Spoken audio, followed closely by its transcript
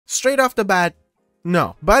straight off the bat,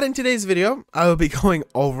 no. But in today's video, I will be going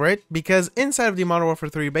over it because inside of the Modern Warfare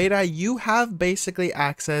 3 beta, you have basically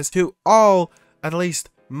access to all, at least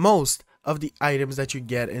most, of the items that you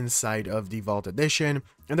get inside of the Vault Edition.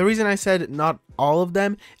 And the reason I said not all of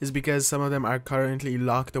them is because some of them are currently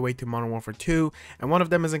locked away to Modern Warfare 2, and one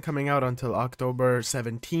of them isn't coming out until October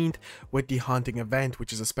 17th with the Haunting event,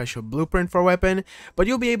 which is a special blueprint for weapon. But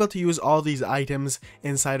you'll be able to use all these items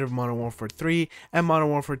inside of Modern Warfare 3 and Modern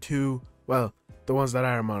Warfare 2, well, the ones that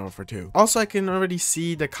are in Modern Warfare 2. Also, I can already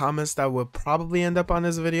see the comments that will probably end up on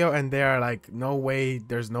this video, and they are like, no way,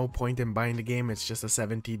 there's no point in buying the game, it's just a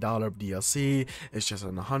 $70 DLC, it's just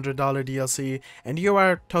an $100 DLC, and you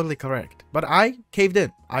are totally correct. But I caved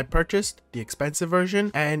in. I purchased the expensive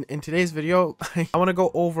version, and in today's video, I want to go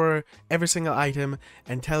over every single item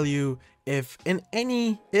and tell you if in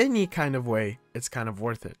any kind of way it's kind of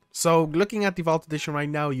worth it. So looking at the Vault Edition right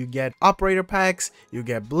now, you get operator packs, you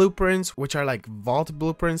get blueprints, which are like Vault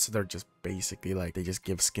blueprints. They're just basically like, they just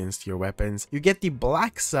give skins to your weapons. You get the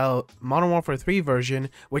Black Cell Modern Warfare 3 version,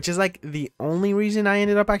 which is like the only reason I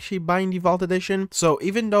ended up actually buying the Vault Edition. So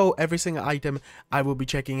even though every single item I will be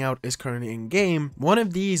checking out is currently in game, one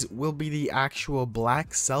of these will be the actual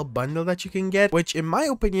Black Cell bundle that you can get, which in my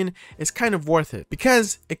opinion is kind of worth it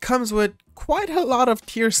because it comes with quite a lot of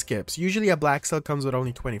tier skips. Usually a Black Cell comes with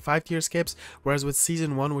only 25 tier skips, whereas with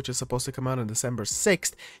Season 1, which is supposed to come out on December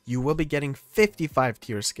 6th, you will be getting 55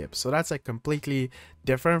 tier skips. So that's like completely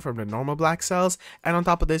different from the normal Black Cells. And on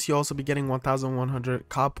top of this, you'll also be getting 1,100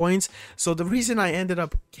 COD points. So the reason I ended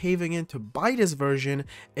up caving in to buy this version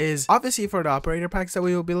is obviously for the operator packs that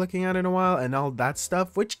we will be looking at in a while and all that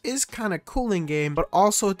stuff, which is kind of cool in game, but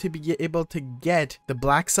also to be able to get the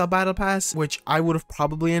Black Cell Battle Pass, which I would have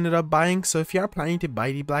probably ended up buying. So if you are planning to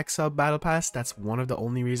buy the Black Cell Battle Pass, that's one of the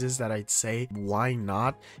only reasons that I'd say why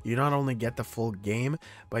not. You not only get the full game,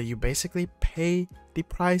 but you basically pay the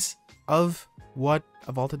price of what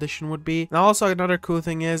a Vault Edition would be. Now also another cool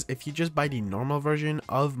thing is if you just buy the normal version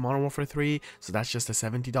of Modern Warfare 3, so that's just a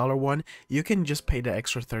 $70 one, you can just pay the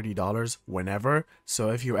extra $30 whenever. So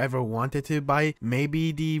if you ever wanted to buy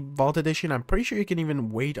maybe the Vault Edition, I'm pretty sure you can even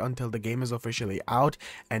wait until the game is officially out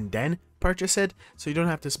and then purchase it, so you don't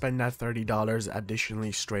have to spend that $30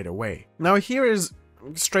 additionally straight away. Now here is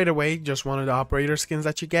straight away just one of the operator skins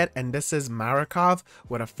that you get, and this is Marakov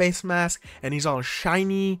with a face mask, and he's all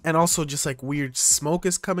shiny, and also just like weird smoke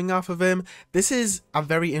is coming off of him. This is a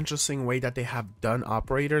very interesting way that they have done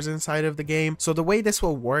operators inside of the game. So the way this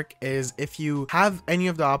will work is if you have any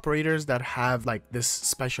of the operators that have like this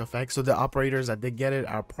special effect, so the operators that did get it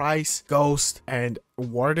are Price, Ghost, and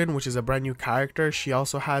Warden, which is a brand new character. She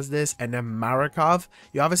also has this, and then Marakov.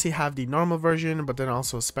 You obviously have the normal version, but then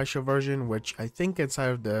also a special version, which I think inside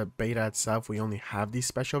of the beta itself we only have these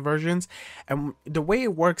special versions. And the way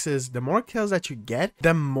it works is the more kills that you get,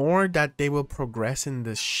 the more that they will progress in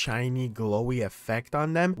this shiny glowy effect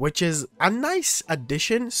on them, which is a nice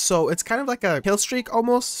addition. So it's kind of like a kill streak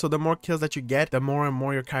almost. So the more kills that you get, the more and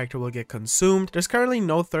more your character will get consumed. There's currently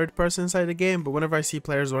no third person inside the game, but whenever I see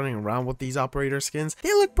players running around with these operator skins,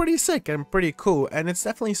 they look pretty sick and pretty cool. And it's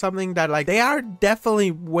definitely something that, like, they are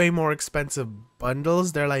definitely way more expensive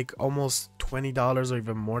bundles. They're like almost $20 or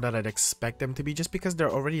even more that I'd expect them to be, just because they're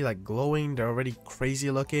already like glowing, they're already crazy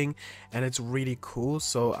looking, and it's really cool.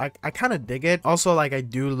 So I kind of dig it. Also, like, I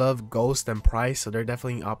do love Ghost and Price, so they're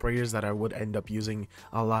definitely operators that I would end up using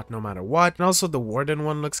a lot no matter what. And also the Warden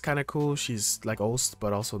one looks kind of cool. She's like Ghost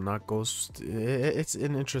but also not Ghost. It's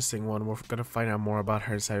an interesting one. We're gonna find out more about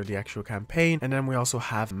her inside of the actual campaign. And then we also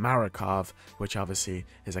have Marakov, which obviously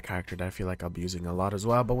is a character that I feel like I'll be using a lot as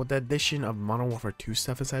well, but with the addition of Modern Warfare 2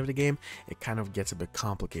 stuff inside of the game, it kind of gets a bit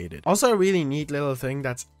complicated. Also, a really neat little thing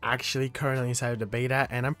that's actually currently inside of the beta,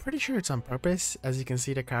 and I'm pretty sure it's on purpose. As you can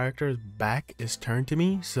see, the character's back is turned to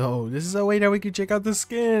me, so this is a way that we can check out the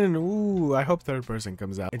skin. Ooh, I hope third person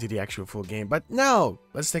comes out into the actual full game. But now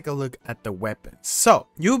let's take a look at the weapons. So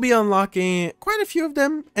you'll be unlocking quite a few of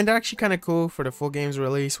them, and they're actually kind of cool for the full game's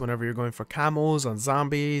release whenever you're going for camos on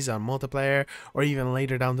zombies, on multiplayer, or even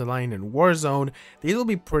later down the line in Warzone. These will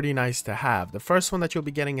be pretty nice to have. The first one that you'll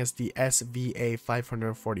be getting is the SVA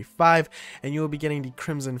 545, and you'll be getting the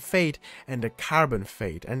Crimson Fate and the Carbon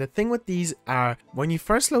Fate. And the thing with these are, when you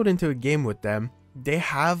first load into a game with them, they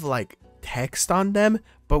have like text on them,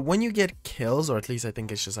 But when you get kills, or at least I think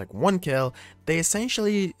it's just like one kill, they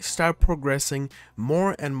essentially start progressing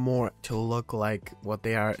more and more to look like what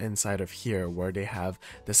they are inside of here, where they have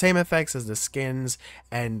the same effects as the skins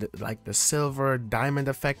and like the silver diamond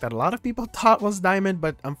effect that a lot of people thought was diamond,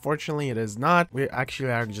 but unfortunately it is not. We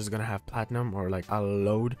actually are just gonna have platinum or like a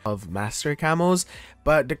load of master camos.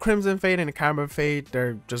 But the Crimson Fade and the Carbon Fade,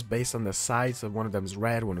 they're just based on the size. So one of them's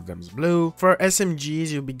red, one of them's blue. For SMGs,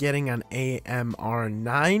 you'll be getting an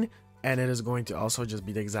AMR9. And it is going to also just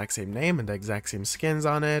be the exact same name and the exact same skins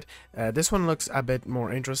on it. This one looks a bit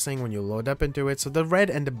more interesting when you load up into it. So the red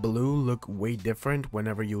and the blue look way different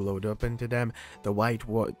whenever you load up into them. The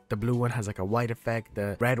blue one has like a white effect.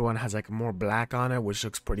 The red one has like more black on it, which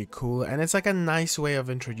looks pretty cool. And it's like a nice way of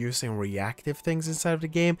introducing reactive things inside of the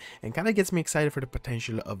game, and kind of gets me excited for the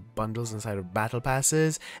potential of bundles inside of battle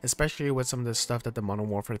passes, especially with some of the stuff that the Modern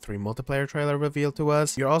Warfare 3 multiplayer trailer revealed to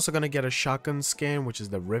us. You're also going to get a shotgun skin, which is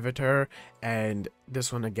the Riveter. And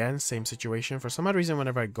this one again, same situation. For some odd reason,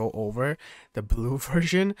 whenever I go over the blue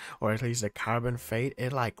version, or at least the Carbon Fade,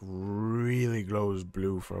 it like really glows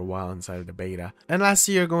blue for a while inside of the beta. And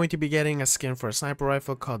lastly, you're going to be getting a skin for a sniper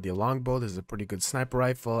rifle called the Longbow. This is a pretty good sniper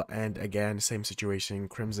rifle, and again, same situation,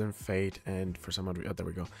 Crimson Fade, and for some other, there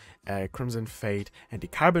we go, Crimson Fade and the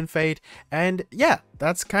Carbon Fade. And yeah,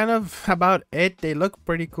 that's kind of about it. They look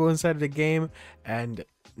pretty cool inside of the game, and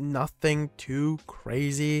nothing too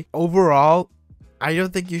crazy. Overall, I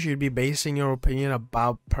don't think you should be basing your opinion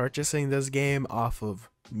about purchasing this game off of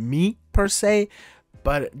me per se,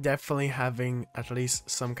 but definitely having at least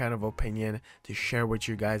some kind of opinion to share with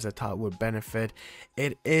you guys I thought would benefit.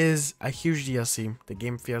 It is a huge DLC. The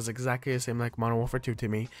game feels exactly the same like Modern Warfare 2 to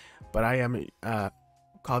me, but I am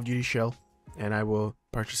Call of Duty shill, and I will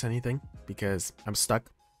purchase anything because I'm stuck.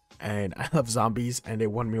 And I love zombies, and they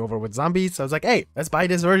won me over with zombies. So I was like, hey, let's buy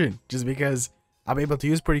this version just because I'm able to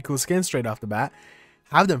use pretty cool skins straight off the bat,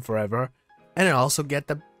 have them forever, and I also get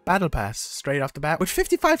the battle pass straight off the bat with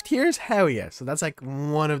 55 tiers. Hell yeah. So that's like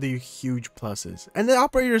one of the huge pluses. And the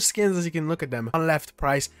operator skins, as you can look at them on left,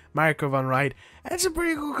 Price, Markov on right, and it's a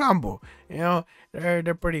pretty cool combo. You know,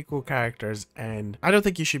 they're pretty cool characters, and I don't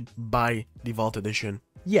think you should buy the Vault Edition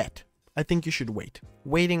yet. I think you should wait.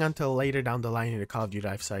 Waiting until later down the line in the Call of Duty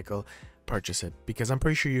life cycle, purchase it, because I'm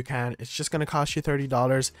pretty sure you can. It's just going to cost you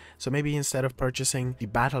 $30. So maybe instead of purchasing the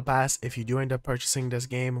battle pass, if you do end up purchasing this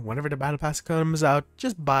game, whenever the battle pass comes out,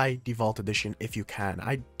 just buy the Vault Edition if you can.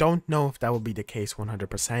 I don't know if that will be the case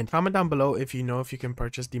 100%. Comment down below if you know if you can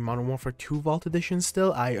purchase the Modern Warfare 2 Vault Edition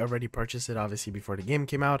still. I already purchased it obviously before the game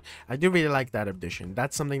came out. I do really like that edition.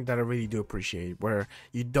 That's something that I really do appreciate, where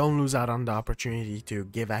you don't lose out on the opportunity to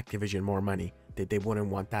give Activision more money. They wouldn't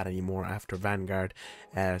want that anymore after Vanguard.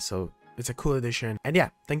 So it's a cool edition. And yeah,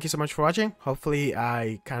 thank you so much for watching. Hopefully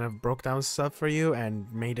I kind of broke down stuff for you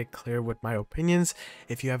and made it clear with my opinions.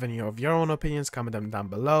 If you have any of your own opinions, comment them down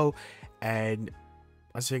below, and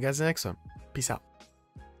I'll see you guys in the next one. Peace out.